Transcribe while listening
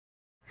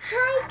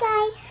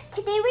guys,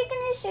 today we're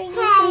going to show you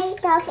some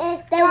stuff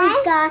that we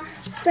got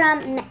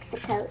from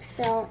Mexico.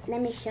 So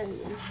let me show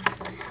you.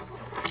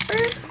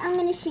 First, I'm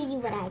going to show you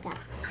what I got.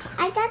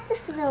 I got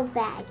this little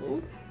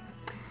baggie,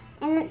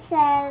 and it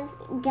says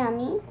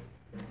gummy.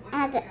 It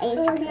has an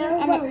ice cream,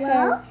 and it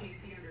says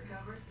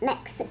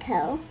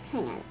Mexico.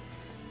 Hang on.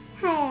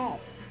 Hi.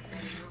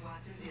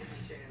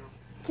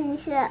 Can you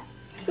see that?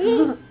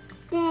 See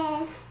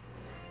this?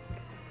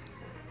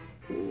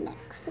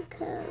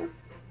 Mexico.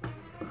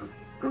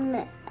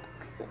 Mexico.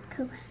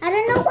 I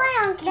don't know why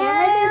on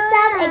cameras and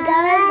stuff it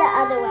goes the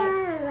other way.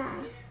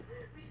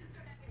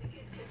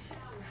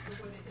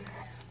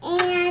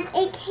 And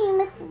it came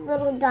with a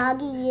little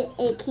doggy.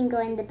 It can go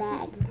in the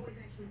bag.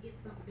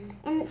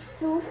 And it's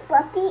so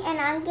fluffy, and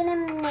I'm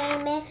gonna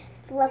name it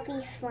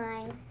Fluffy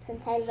Slime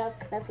since I love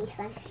fluffy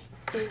slime.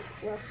 It's so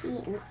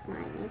fluffy and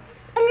slimy. And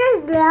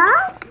it's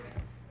brown?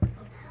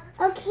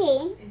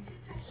 Okay.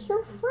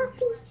 So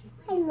fluffy.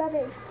 I love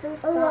it. It's so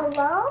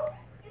soft.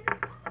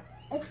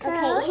 Okay,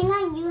 hang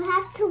on. You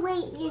have to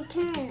wait your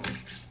turn.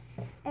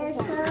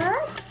 Okay.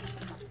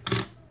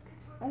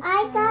 I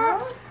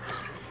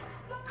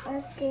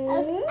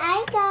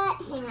got,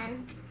 hang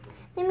on.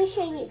 Let me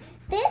show you.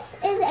 This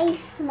is a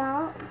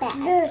small bag.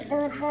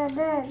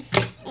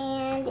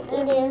 And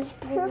it is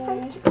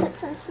perfect to put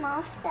some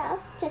small stuff.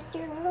 Just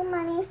your little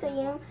money so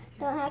you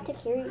don't have to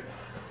carry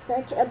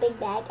such a big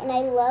bag. And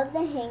I love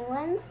the hang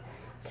ones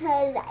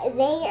because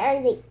they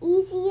are the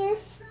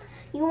easiest.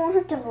 You won't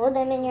have to hold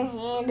them in your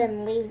hand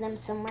and leave them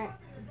somewhere.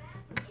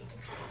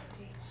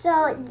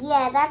 So,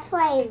 yeah, that's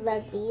why I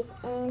love these.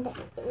 And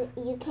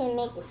you can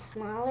make it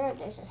smaller.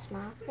 There's a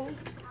small thing.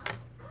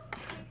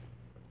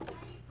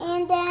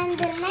 And then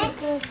the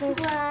next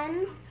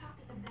one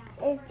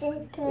is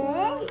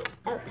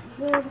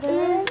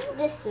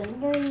this one.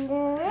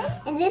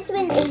 And this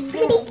one is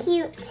pretty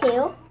cute,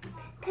 too.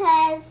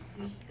 Because...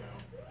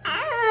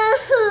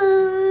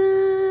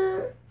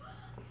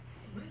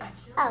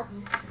 Oh,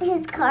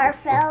 his car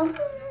fell.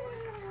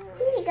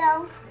 Here you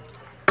go.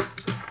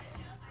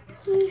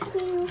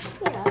 You're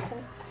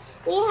welcome.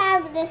 We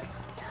have this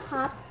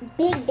top,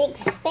 big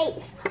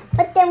space.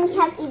 But then we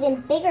have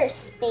even bigger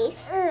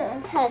space.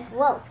 Because,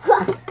 whoa,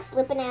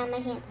 slipping out of my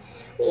hands.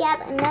 We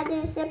have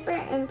another zipper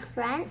in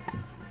front.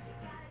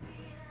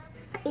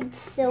 It's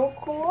so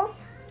cool.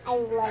 I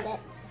love it.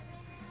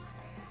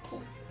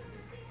 Okay,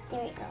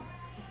 there we go.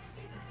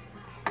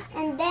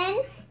 And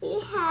then we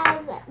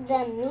have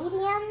the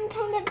medium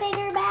kind of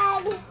bigger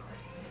bag.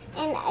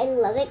 And I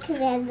love it because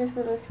it has this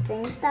little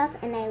string stuff.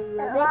 And I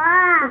love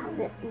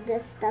it because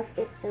this stuff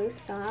is so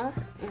soft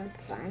and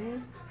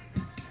fun.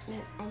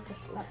 And I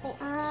just love it. It's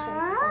so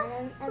fun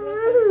and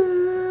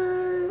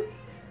everything.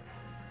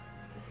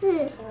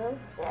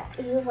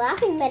 He was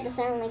laughing, but it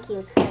sounded like he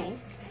was crying.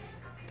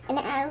 And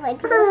it has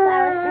like little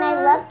flowers. And I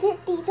love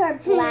that these are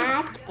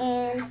black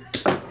and...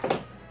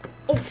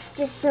 It's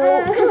just so,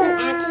 because it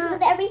matches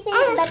with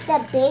everything, but the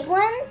big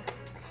one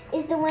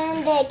is the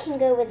one that can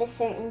go with a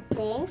certain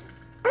thing.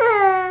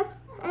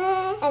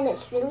 And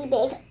it's really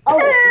big. Oh,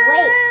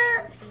 wait.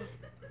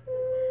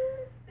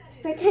 It's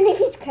pretending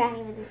he's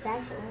crying, but it's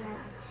actually not.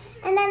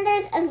 And then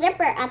there's a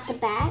zipper at the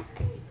back,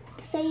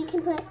 so you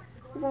can put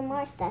even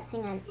more stuff.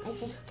 Hang on, I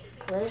just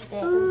closed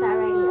it. It's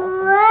already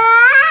open.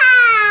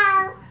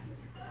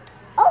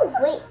 Oh,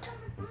 wait.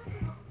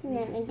 And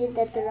then I did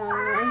that the wrong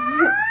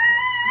way.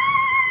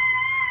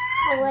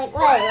 I'm like,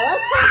 wait,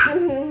 what's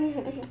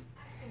happening?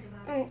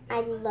 And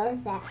I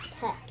love that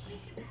touch.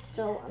 It's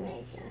so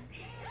amazing.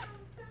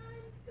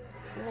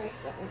 Let's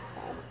get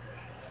inside.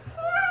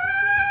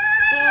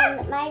 And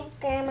my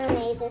grandma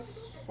made this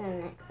from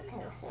Mexico,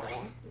 so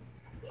yeah.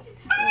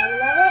 And I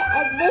love it.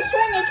 And this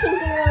one, it can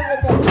go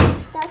with the pink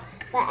stuff,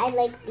 but I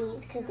like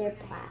these because they're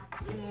black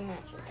and they're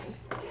natural.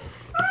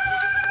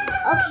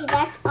 Okay,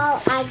 that's all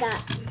I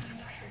got.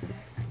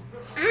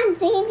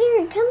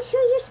 Xander, come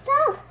show your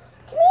stuff.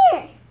 Come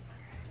here.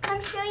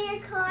 Come show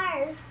your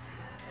cars.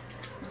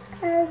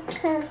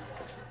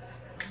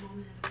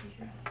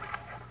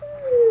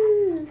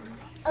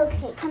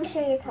 Okay, come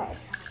show your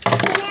cars. Come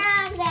here,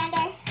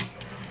 Alexander.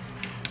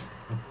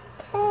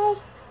 Okay.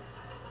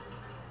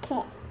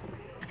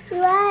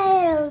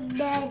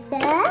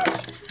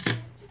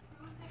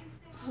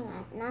 Hang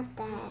on, not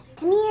that.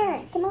 Come here.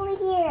 Come over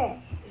here.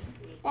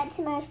 That's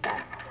my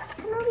stuff.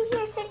 Come over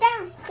here. Sit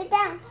down. Sit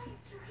down.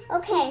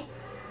 Okay.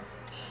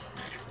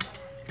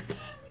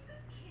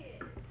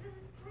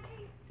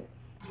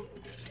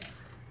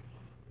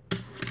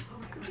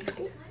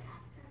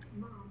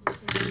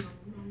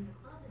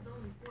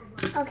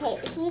 Okay,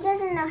 he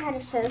doesn't know how to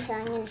show, so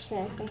I'm going to show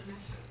him.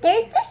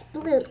 There's this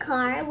blue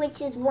car,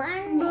 which is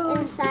one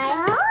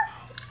inside.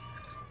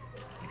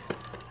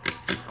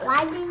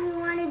 Why do you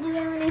want to do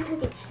it when I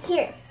told you?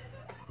 Here.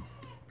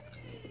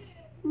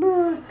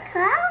 Blue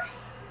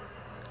cars?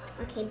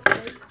 Okay,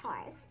 blue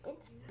cars.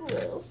 It's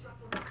blue.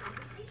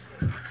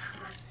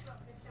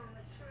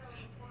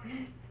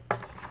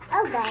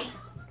 Oh, God.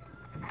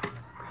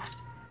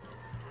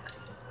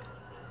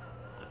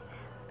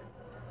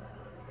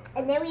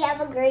 And then we have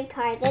a gray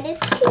car that is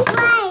too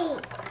white.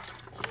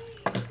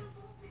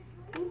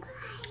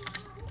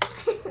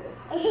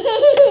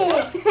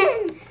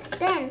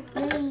 Then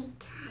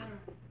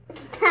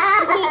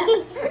stop.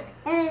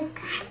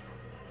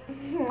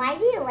 Why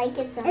do you like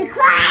it so much?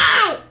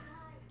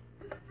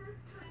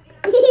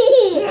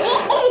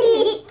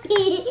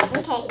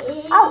 Okay.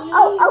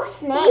 Oh,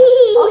 snap.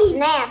 Oh,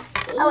 snap.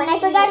 Oh, and I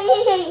forgot to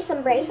show you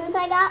some bracelets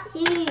I got.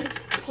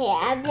 Okay,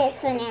 I have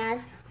this one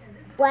as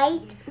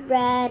white,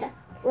 red,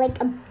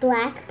 like a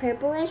black,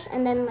 purplish,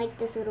 and then like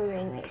this little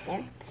ring right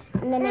there.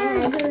 And then it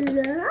has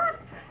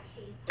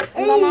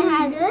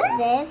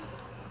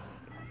this,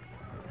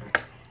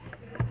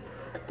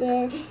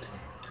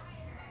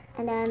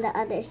 and then the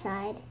other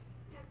side.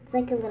 It's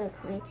like a little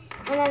coin.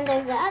 And then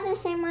there's the other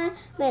same one,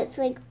 but it's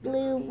like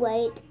blue,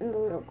 white, and the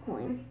little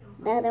coin.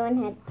 The other one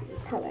had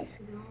colors.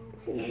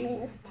 See, I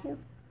made this too.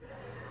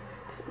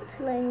 I'm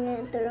playing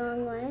it the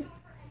wrong way.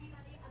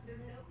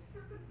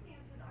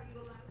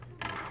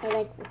 I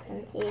like this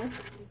one too.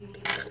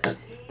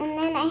 And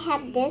then I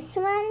have this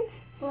one.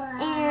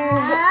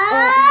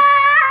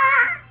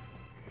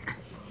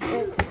 And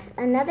it's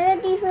another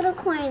of these little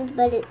coins,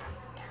 but it's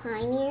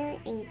tinier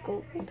and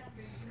gold.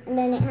 And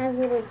then it has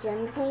little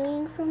gems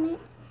hanging from it.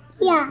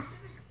 Yeah.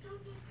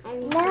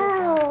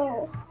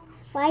 No.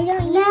 Why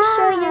don't you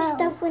show your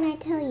stuff when I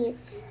tell you?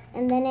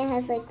 And then it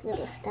has like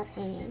little stuff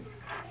hanging.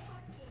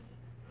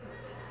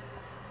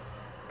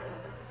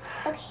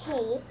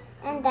 Okay,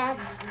 and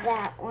that's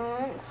that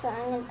one. So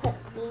I'm gonna put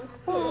these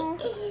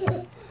back.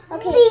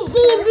 Okay.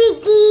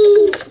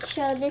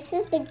 So this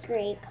is the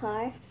gray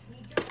car.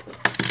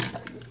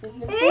 This is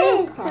the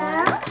blue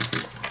car.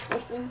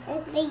 This is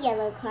the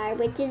yellow car,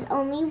 which is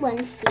only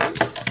one seat.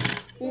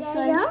 This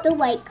one's the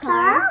white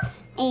car,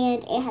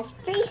 and it has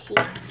 3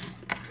 seats.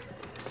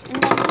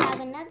 And then we have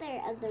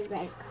another of the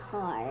red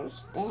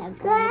cars that have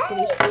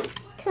only 3 seats.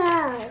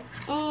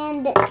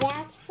 And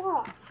that's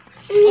all.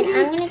 And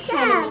I'm going to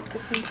try to make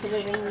this into the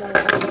rainbow.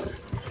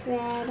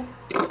 Red,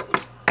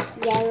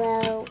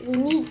 yellow, we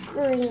need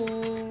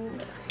green.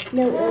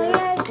 No,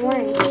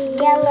 orange,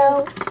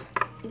 yellow,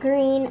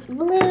 green,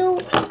 blue.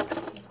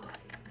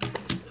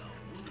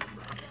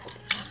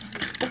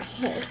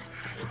 Okay,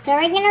 so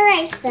we're going to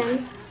race them.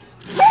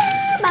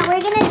 But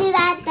we're going to do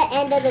that at the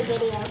end of the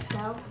video,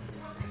 so.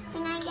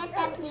 Can I get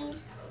that, please?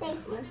 Thank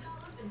you.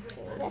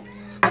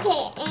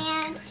 Okay,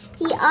 and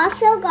he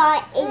also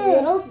got a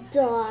little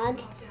dog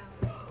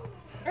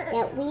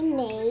that we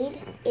made.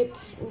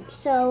 It's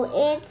still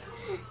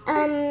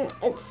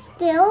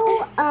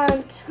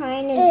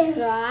trying to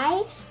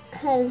dry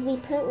because we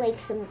put like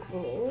some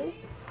glue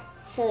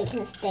so it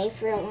can stay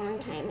for a long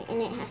time,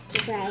 and it has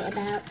to dry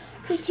about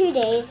for 2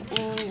 days,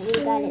 and we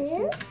got it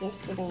since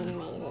yesterday and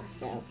made it.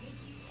 So,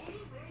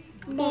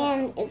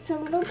 and it's a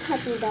little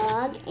puppy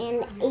dog,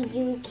 and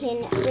you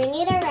can bring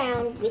it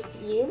around with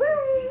you.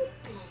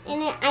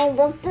 And I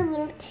love the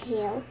little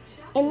tail.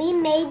 And we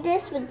made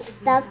this with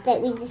stuff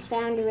that we just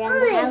found around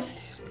the house,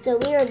 so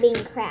we were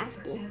being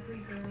crafty.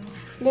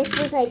 This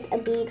was like a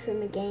bead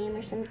from a game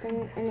or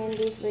something, and then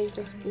these were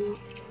just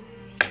beads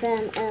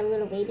from a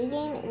little baby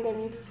game, and then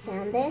we just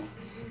found this,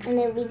 and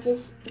then we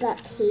just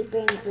got paper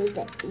and glued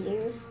the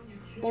ears.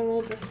 Then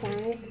we just found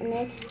this, and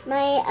then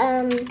my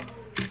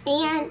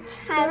aunt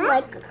has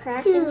like a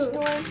crafting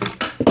store,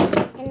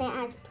 and it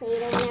has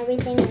Play-Doh and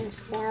everything and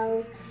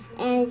cells.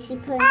 And she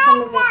put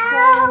some of her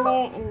clay on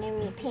there, and then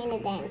we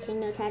painted that, and she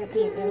knows how to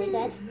paint really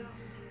good.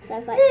 So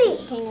I thought she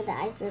painted the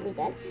eyes really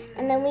good.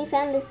 And then we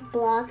found this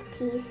block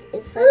piece.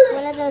 It's like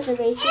one of those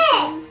eraser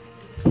things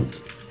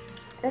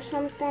or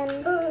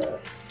something.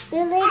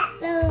 They're like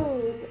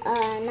those,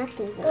 not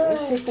those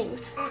eraser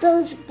things.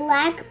 Those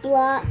black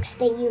blocks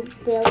that you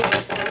build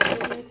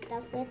and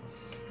stuff with.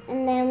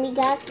 And then we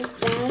got this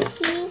brown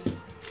piece.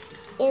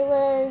 It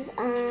was,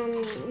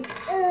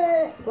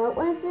 what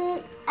was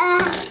it?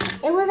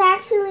 It was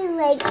actually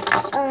like,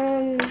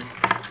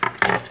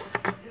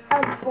 a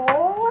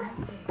bowl,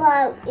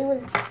 but it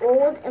was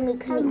old and we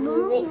couldn't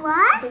use it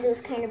because it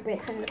was kind of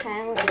brick from the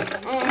pile.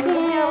 And we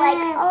were like,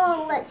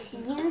 oh, let's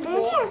use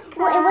it.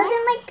 Well, it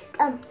wasn't like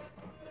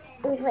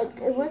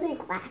it wasn't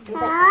glass, it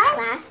was like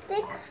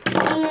plastic,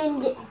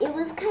 and it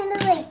was kind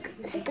of like,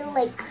 still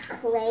like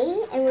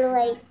clay, and we're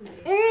like,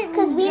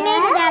 because we made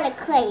it out of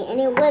clay, and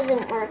it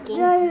wasn't working,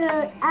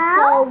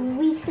 so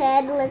we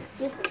said, let's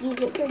just use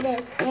it for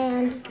this,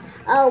 and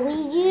we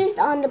used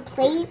on the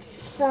plates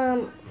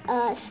some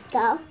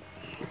stuff,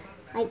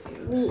 like,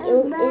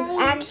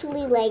 it's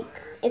actually like,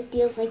 it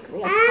feels like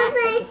real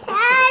plastic.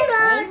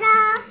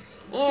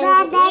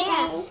 And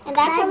yeah, and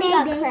that's how we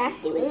got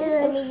crafty with this.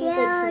 And we used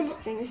like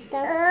some string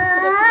stuff to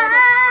put it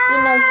together. You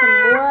know, some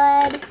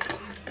wood.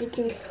 You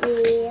can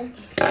see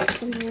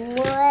some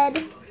wood.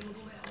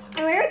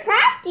 And we were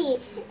crafty.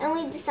 And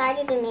we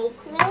decided to make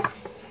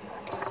this.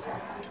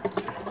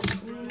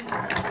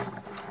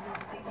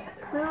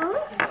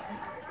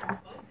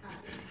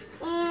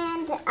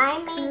 And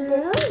I made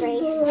this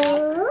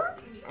bracelet.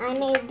 I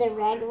made the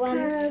red one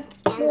and the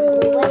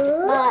blue one.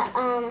 But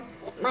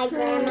my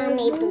grandma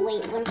made the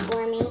white one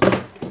for me.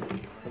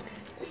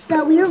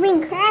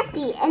 being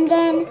crafty. And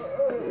then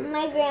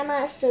my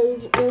grandma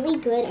sews really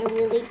good and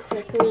really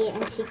quickly,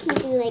 and she can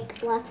do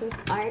like lots of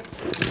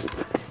arts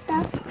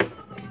stuff,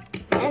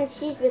 and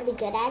she's really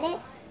good at it.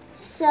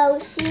 So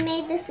she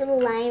made this little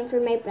lion for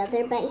my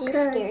brother, but he's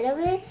scared of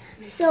it.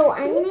 So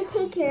I'm gonna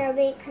take care of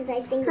it because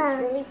I think it's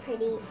really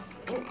pretty,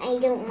 and I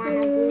don't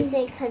want to lose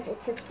it because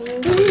it's a thing.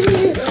 And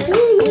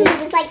he's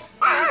just like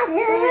throwing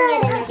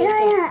it and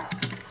everything.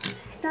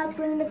 Stop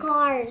throwing the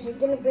cars, you're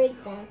gonna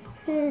break them.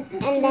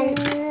 And then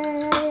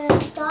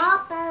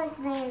stop,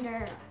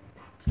 Alexander.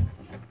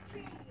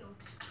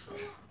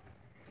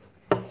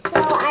 So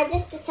I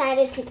just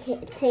decided to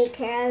take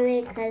care of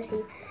it because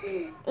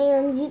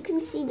and you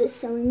can see the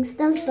sewing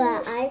stuff,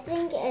 but I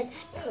think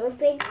it's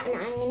perfect, and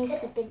I'm gonna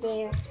keep it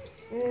there.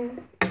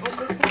 And I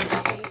just think it's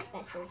really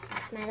special.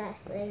 It's my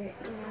last favorite.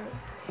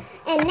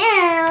 And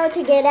now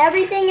to get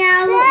everything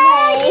out of the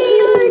way.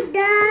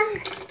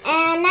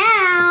 And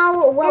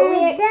now what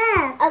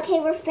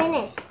we're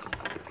finished.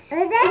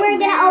 We're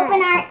gonna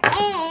open our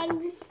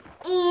eggs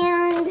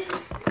and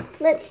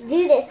let's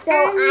do this. So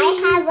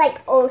I have like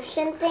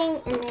ocean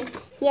thing, and then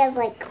he has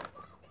like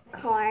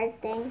car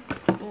thing,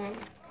 and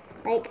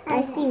like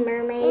I see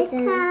mermaids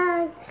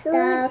and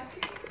stuff.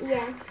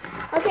 Yeah.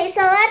 Okay,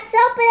 so let's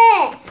open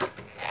it.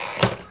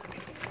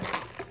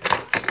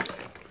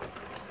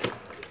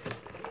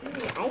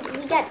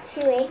 We got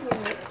 2 eggs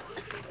in this.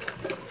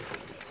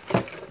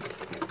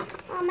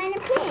 Oh, mine are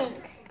pink.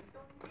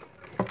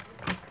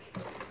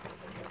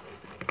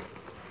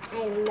 I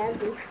love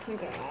these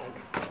Kinder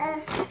eggs.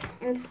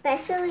 And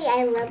especially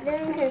I love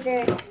them because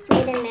they're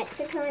made in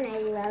Mexico, and I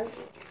love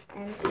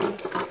them.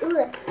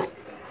 Ooh,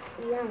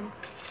 yum.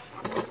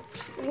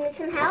 You need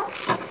some help?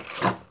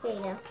 Here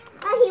you go.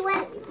 Oh,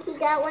 he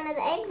got one of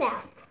the eggs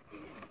out.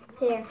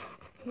 Here.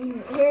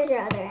 Here's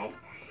your other egg.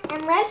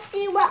 And let's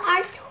see what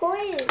our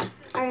toys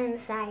are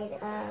inside.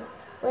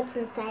 What's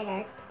inside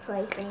our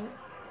toy thing.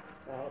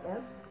 There we go.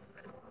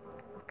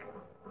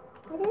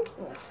 What is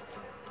this?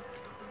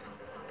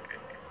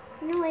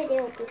 No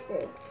idea what this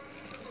is.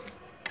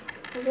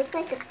 Is this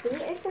like a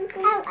seat or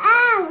something? Ow,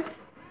 ow!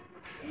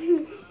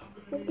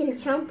 He's gonna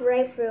jump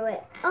right through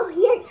it. Oh,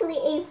 he actually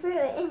ate through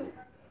it.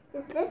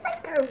 Is this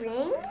like a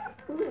ring?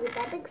 Ooh,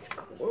 that looks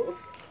cool.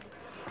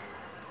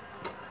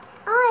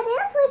 Oh, it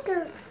is like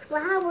a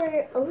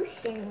flower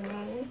ocean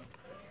ring.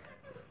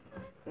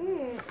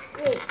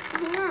 Wait,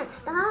 hang on,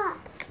 stop.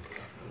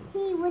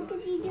 Hey, what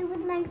did you do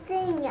with my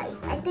thing?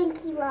 I think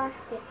he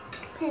lost it.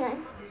 Hang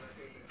on.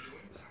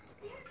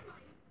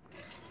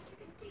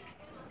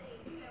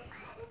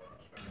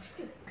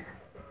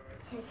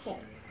 Okay.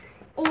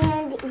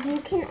 And you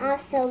can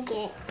also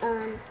get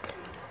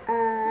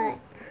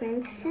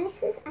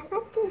princesses. I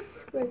thought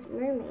this was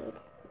mermaid.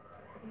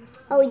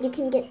 Oh, you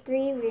can get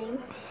 3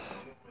 rings.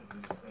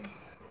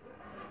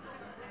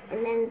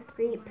 And then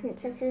 3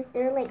 princesses.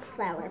 They're like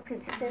flower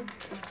princesses.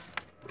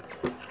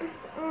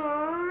 Aww,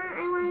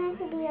 I wanted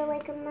to be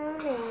like a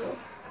mermaid.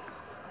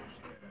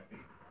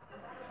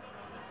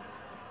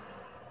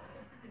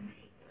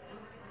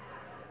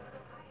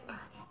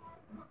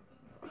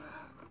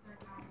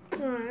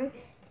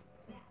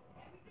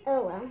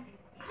 Oh well.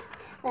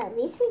 Well, at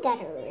least we got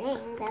a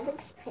ring. That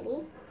looks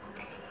pretty.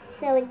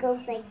 So it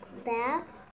goes like that.